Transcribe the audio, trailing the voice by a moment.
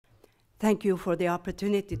Thank you for the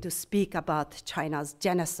opportunity to speak about China's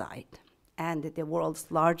genocide and the world's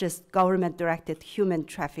largest government-directed human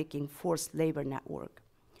trafficking forced labor network.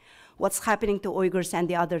 What's happening to Uyghurs and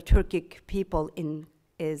the other Turkic people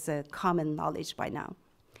is common knowledge by now.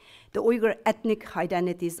 The Uyghur ethnic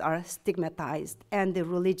identities are stigmatized and the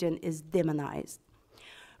religion is demonized.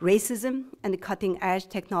 Racism and cutting-edge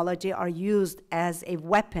technology are used as a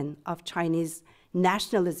weapon of Chinese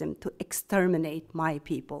nationalism to exterminate my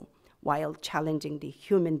people, while challenging the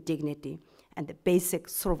human dignity and the basic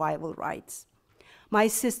survival rights. My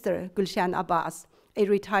sister, Rushan Abbas, a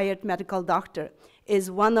retired medical doctor, is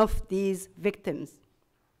one of these victims.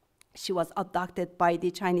 She was abducted by the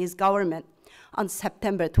Chinese government on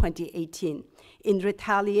September 2018 in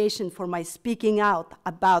retaliation for my speaking out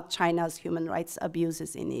about China's human rights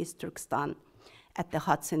abuses in East Turkestan at the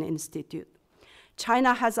Hudson Institute.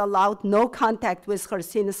 China has allowed no contact with her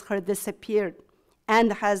since her disappeared,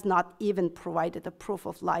 and has not even provided a proof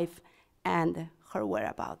of life and her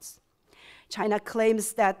whereabouts. China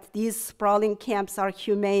claims that these sprawling camps are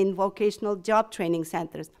humane vocational job training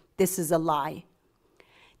centers. This is a lie.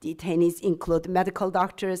 Detainees include medical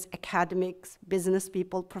doctors, academics, business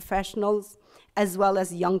people, professionals, as well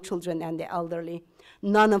as young children and the elderly,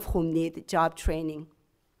 none of whom need job training.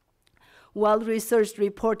 Well-researched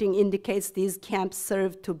reporting indicates these camps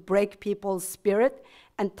serve to break people's spirit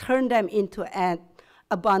and turn them into an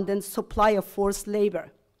abundant supply of forced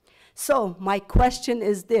labor. So my question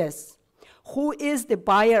is this: who is the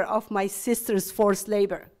buyer of my sister's forced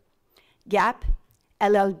labor? Gap,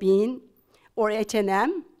 LL Bean, or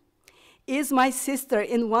H&M? Is my sister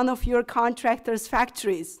in one of your contractors'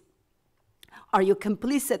 factories? Are you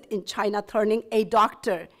complicit in China turning a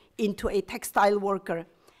doctor into a textile worker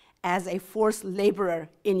as a forced laborer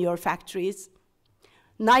in your factories?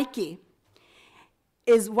 Nike,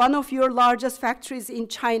 is one of your largest factories in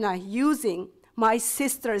China using my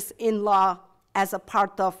sisters-in-law as a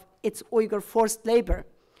part of its Uyghur forced labor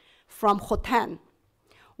from Hotan?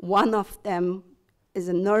 One of them is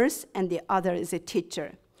a nurse and the other is a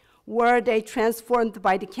teacher. Were they transformed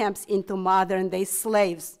by the camps into modern-day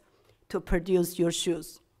slaves to produce your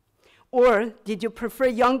shoes? Or did you prefer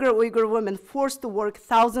younger Uyghur women forced to work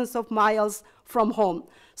thousands of miles from home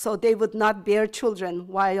so they would not bear children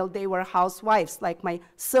while they were housewives, like my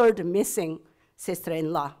third missing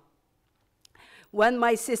sister-in-law? When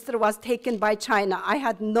my sister was taken by China, I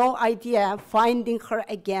had no idea finding her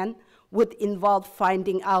again would involve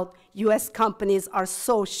finding out US companies are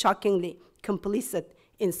so shockingly complicit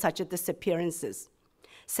in such disappearances.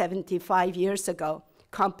 75 years ago,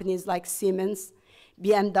 companies like Siemens,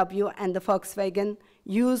 BMW, and the Volkswagen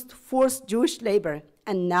used forced Jewish labor,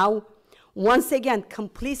 and now, once again,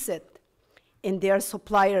 complicit in their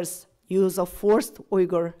suppliers' use of forced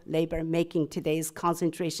Uyghur labor, making today's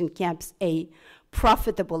concentration camps a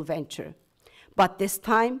profitable venture. But this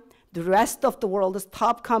time, the rest of the world's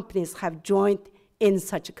top companies have joined in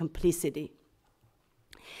such a complicity.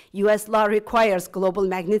 US law requires global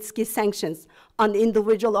Magnitsky sanctions on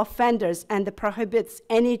individual offenders and prohibits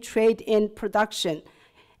any trade in production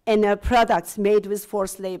and products made with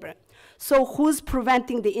forced labor. So who's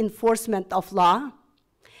preventing the enforcement of law?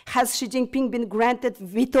 Has Xi Jinping been granted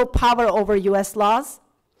veto power over US laws?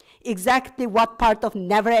 Exactly what part of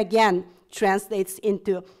never again translates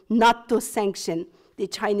into not to sanction the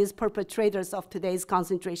Chinese perpetrators of today's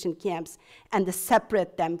concentration camps and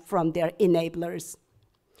separate them from their enablers?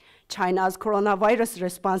 China's coronavirus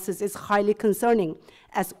responses is highly concerning,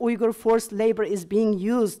 as Uyghur forced labor is being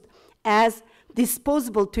used as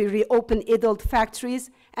disposable to reopen idled factories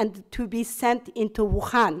and to be sent into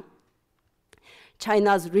Wuhan.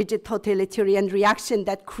 China's rigid totalitarian reaction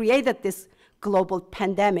that created this global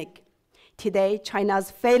pandemic. Today, China is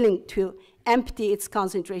failing to empty its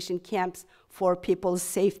concentration camps for people's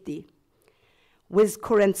safety with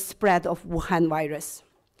current spread of Wuhan virus.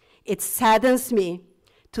 It saddens me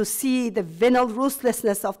to see the venal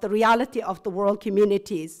ruthlessness of the reality of the world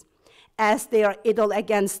communities as they are idle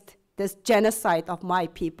against this genocide of my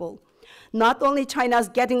people. Not only China is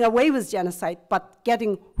getting away with genocide, but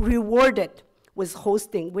getting rewarded with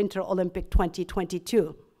hosting Winter Olympic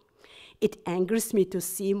 2022. It angers me to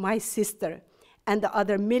see my sister and the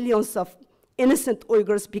other millions of innocent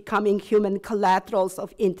Uyghurs becoming human collaterals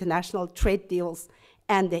of international trade deals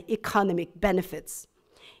and the economic benefits.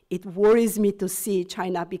 It worries me to see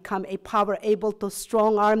China become a power able to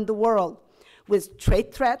strong-arm the world with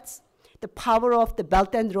trade threats, the power of the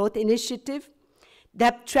Belt and Road Initiative,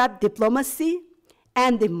 debt trap diplomacy,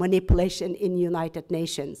 and the manipulation in United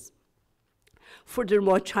Nations.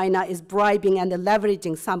 Furthermore, China is bribing and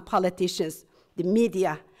leveraging some politicians, the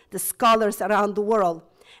media, the scholars around the world,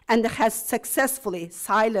 and has successfully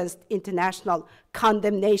silenced international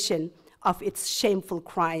condemnation of its shameful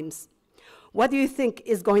crimes. What do you think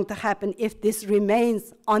is going to happen if this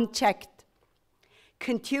remains unchecked?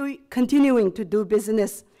 Continuing to do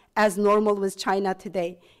business as normal with China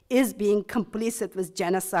today is being complicit with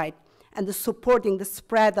genocide and supporting the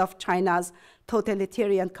spread of China's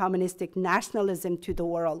totalitarian communistic nationalism to the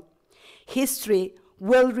world. History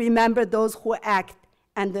will remember those who act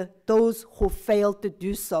and those who fail to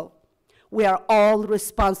do so. We are all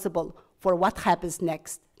responsible for what happens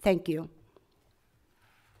next. Thank you.